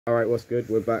Alright, what's good?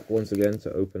 We're back once again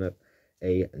to open up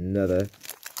another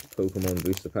Pokemon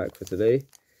booster pack for today.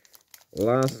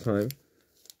 Last time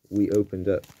we opened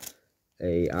up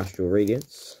a Astral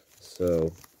Radiance,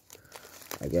 so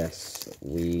I guess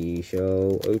we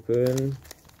shall open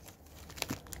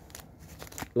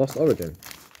Lost Origin.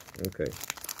 Okay.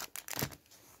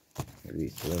 Put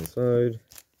these to one side.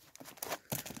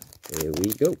 Here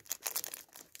we go.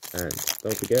 And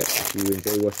don't forget, if you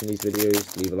enjoy watching these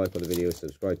videos, leave a like on the video,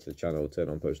 subscribe to the channel, turn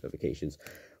on post notifications,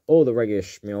 all the regular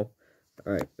schmeal.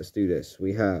 Alright, let's do this.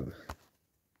 We have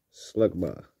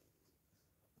Slugma.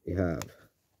 We have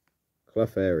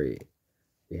Clefairy.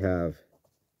 We have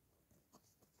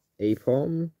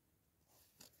Aipom.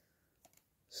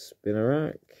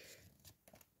 Spinarak.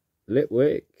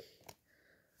 Litwick.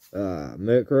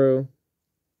 Murkrow.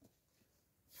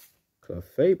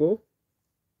 Clefable.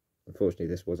 Unfortunately,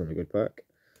 this wasn't a good pack.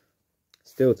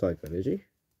 Steel type energy.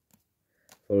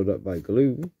 Followed up by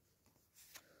Gloom.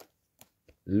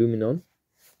 Luminon.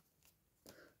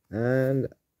 And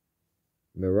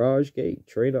Mirage Gate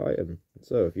trainer item.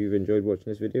 So if you've enjoyed watching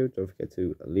this video, don't forget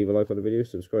to leave a like on the video,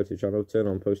 subscribe to the channel, turn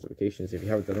on post notifications if you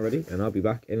haven't done already, and I'll be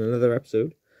back in another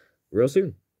episode real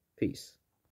soon. Peace.